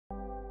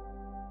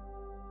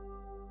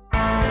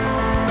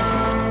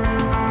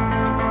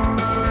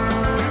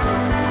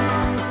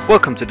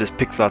Welcome to this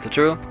pixel art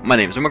tutorial. My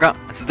name is Umagaar,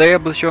 and today I'll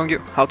be showing you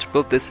how to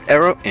build this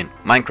arrow in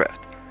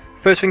Minecraft.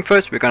 First thing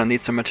first, we're gonna need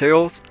some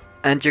materials,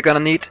 and you're gonna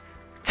need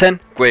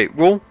 10 grey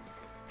wool,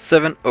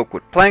 7 oak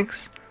wood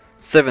planks,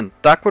 7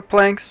 dark wood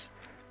planks,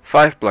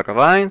 5 block of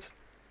iron,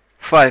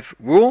 5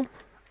 wool,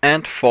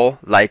 and 4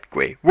 light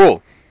grey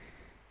wool.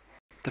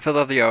 The feather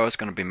of the arrow is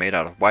gonna be made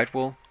out of white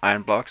wool,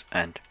 iron blocks,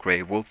 and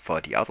grey wool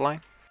for the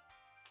outline.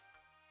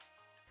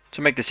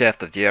 To make the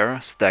shaft of the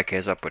arrow,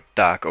 staircase up with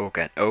dark oak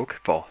and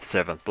oak for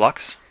 7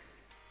 blocks.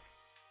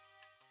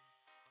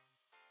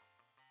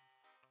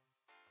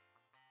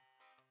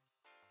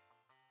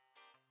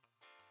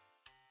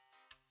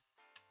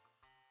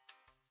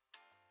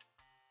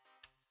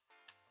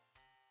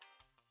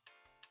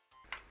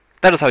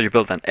 That is how you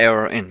build an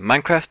arrow in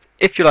Minecraft.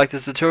 If you like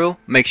this tutorial,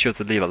 make sure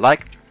to leave a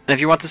like. And if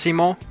you want to see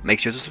more, make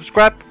sure to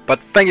subscribe. But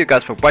thank you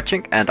guys for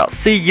watching, and I'll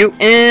see you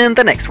in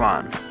the next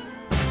one.